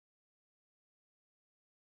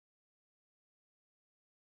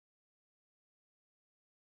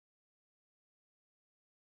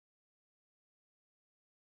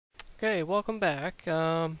Okay, welcome back.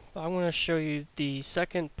 I want to show you the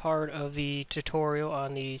second part of the tutorial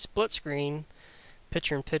on the split screen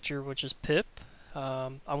picture-in-picture, which is PIP. I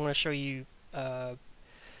want to show you the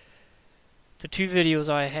two videos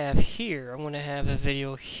I have here. I'm going to have a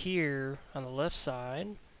video here on the left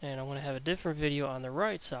side, and I'm going to have a different video on the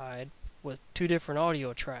right side with two different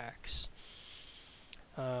audio tracks.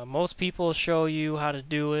 Most people show you how to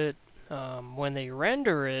do it. When they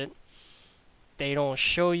render it, they don't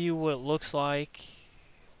show you what it looks like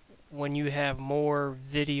when you have more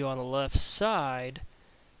video on the left side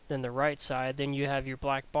than the right side. Then you have your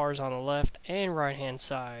black bars on the left and right hand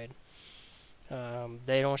side.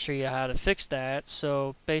 They don't show you how to fix that,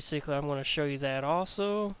 so basically I'm going to show you that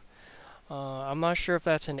also. I'm not sure if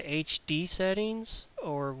that's in HD settings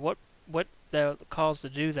or what that calls to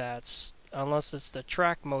do that, unless it's the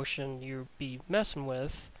track motion you'll be messing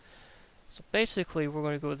with. So basically we're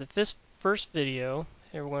going to go with the first video,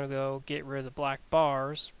 and we're going to go get rid of the black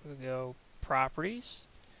bars. We'll go Properties,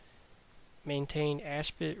 Maintain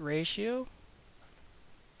Aspect Ratio.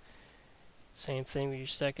 Same thing with your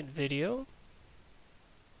second video.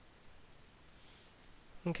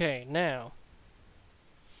 Okay, now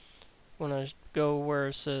I'm going to go where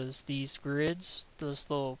it says these grids,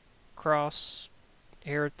 this little cross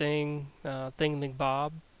hair thing,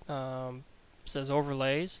 thingamabob, says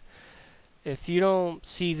overlays. If you don't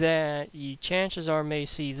see that, you chances are may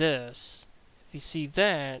see this. If you see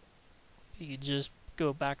that, you just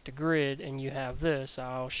go back to grid and you have this.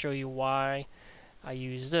 I'll show you why I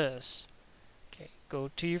use this. Okay, go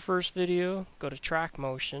to your first video, go to track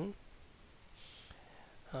motion.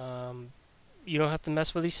 You don't have to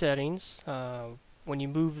mess with these settings. When you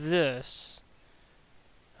move this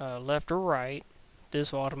left or right,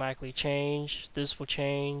 this will automatically change. This will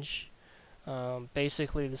change.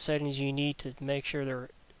 Basically, the settings you need to make sure they're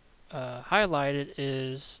highlighted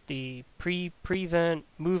is the prevent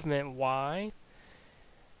movement Y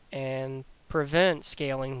and prevent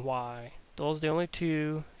scaling Y. Those are the only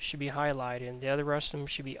two should be highlighted. The other rest of them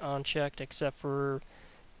should be unchecked, except for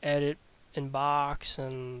edit and box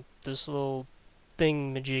and this little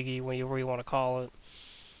thing-majiggy, whatever you want to call it.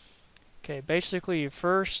 Okay, basically your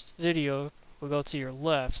first video will go to your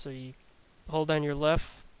left, so you hold down your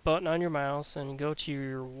left button on your mouse and go to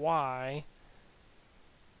your Y,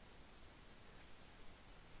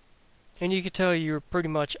 and you can tell you're pretty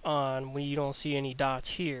much on when you don't see any dots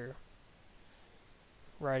here,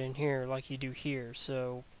 right in here like you do here.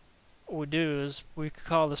 So what we do is we could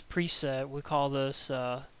call this preset, we call this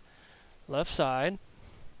left side.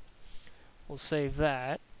 We'll save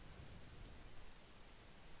that.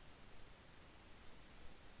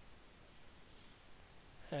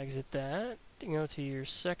 Exit that. Go to your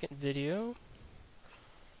second video.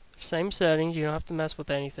 Same settings, you don't have to mess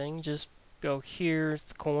with anything. Just go here at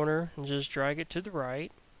the corner and just drag it to the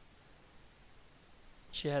right.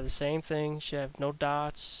 Should have the same thing. Should have no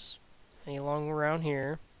dots any along around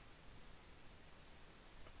here.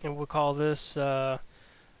 And we'll call this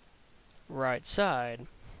right side.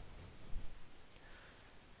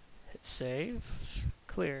 Hit save.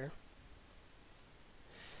 Clear.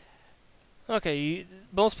 Okay,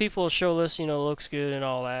 most people show this, looks good and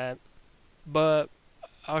all that, but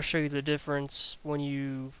I'll show you the difference when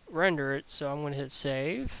you render it. So I'm going to hit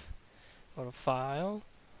save, go to File,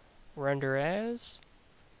 Render As.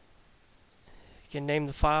 You can name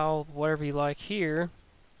the file whatever you like here.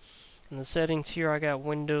 In the settings here, I got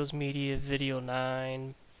Windows Media Video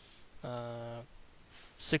 9, 6.4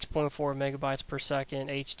 megabytes per second,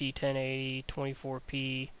 HD 1080,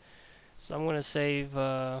 24p. So I'm going to save.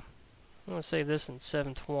 I'm going to save this in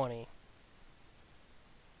 720.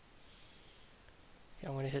 Okay,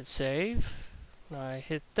 I'm going to hit save. When I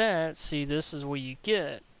hit that, see, this is what you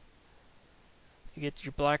get. You get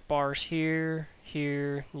your black bars here,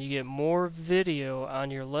 here. You get more video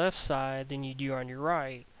on your left side than you do on your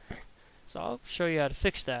right. So I'll show you how to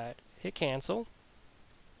fix that. Hit cancel.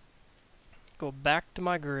 Go back to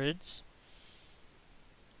my grids.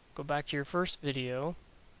 Go back to your first video.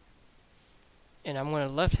 And I'm going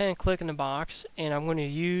to left hand click in the box, and I'm going to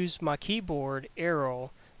use my keyboard arrow,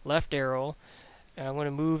 left arrow, and I'm going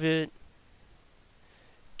to move it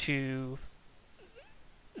to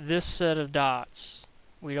this set of dots.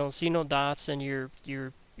 We don't see no dots, and you're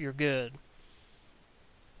good.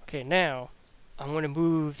 Okay, now I'm going to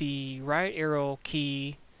move the right arrow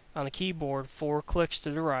key on the keyboard 4 clicks to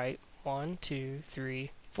the right. 1, 2, 3,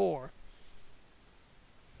 4.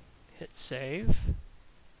 Hit save.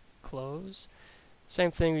 Close.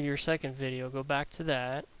 Same thing with your second video. Go back to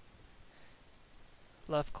that.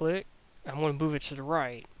 Left click. I'm going to move it to the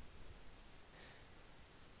right.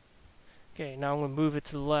 Okay, now I'm going to move it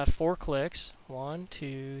to the left 4 clicks. 1,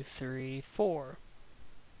 2, 3, 4.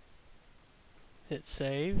 Hit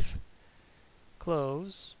save,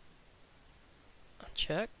 close,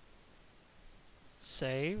 uncheck,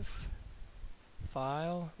 save,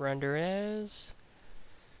 file, render as,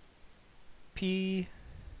 P,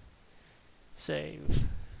 save.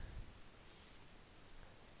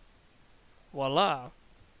 Voila.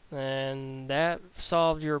 And that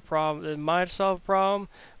solved your problem. It might solve a problem,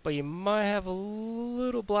 but you might have a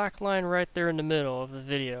little black line right there in the middle of the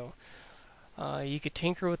video. You could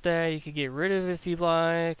tinker with that. You could get rid of it if you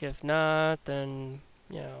like. If not, then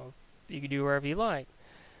you could do whatever you like.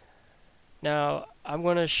 Now I'm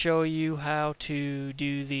going to show you how to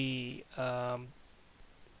do the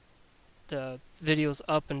videos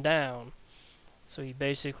up and down. So you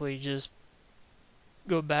basically just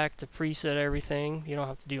go back to preset everything. You don't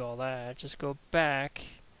have to do all that. Just go back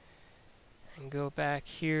and go back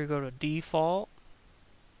here. Go to default.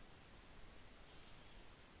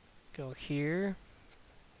 Go here.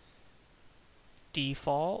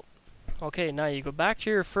 Default. Okay, now you go back to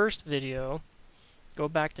your first video. Go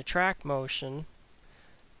back to track motion.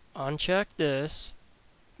 Uncheck this.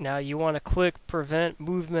 Now you want to click prevent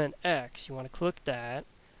movement X. You want to click that.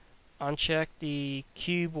 Uncheck the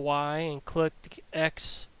cube Y and click the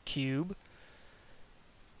X cube.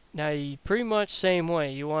 Now you pretty much same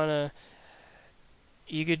way. You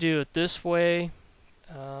could do it this way.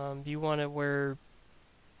 You want it where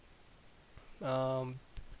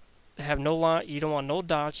have no line. You don't want no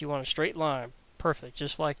dots. You want a straight line. Perfect,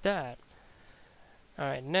 just like that. All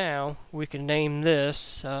right, now we can name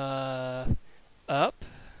this up.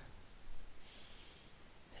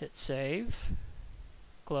 Hit save.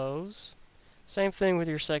 Close. Same thing with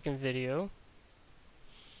your second video.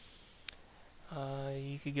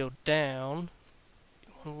 You could go down.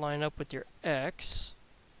 You want to line up with your X,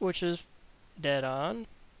 which is dead on,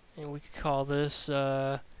 and we could call this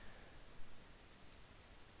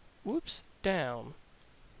whoops, down.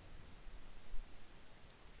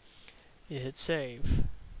 You hit save.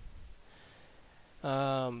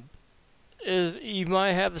 You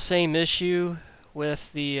might have the same issue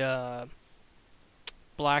with the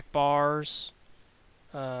black bars.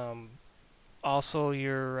 Also,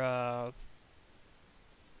 you're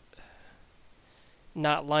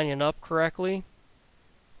not lining up correctly.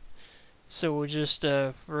 So we're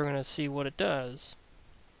going to see what it does.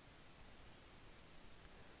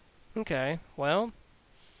 Okay, well,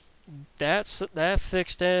 that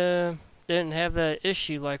fixed. Didn't have that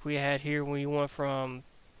issue like we had here when we went from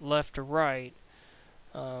left to right.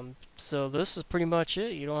 So this is pretty much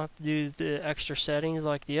it. You don't have to do the extra settings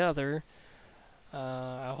like the other.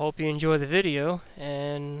 I hope you enjoy the video,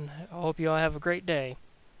 and I hope you all have a great day.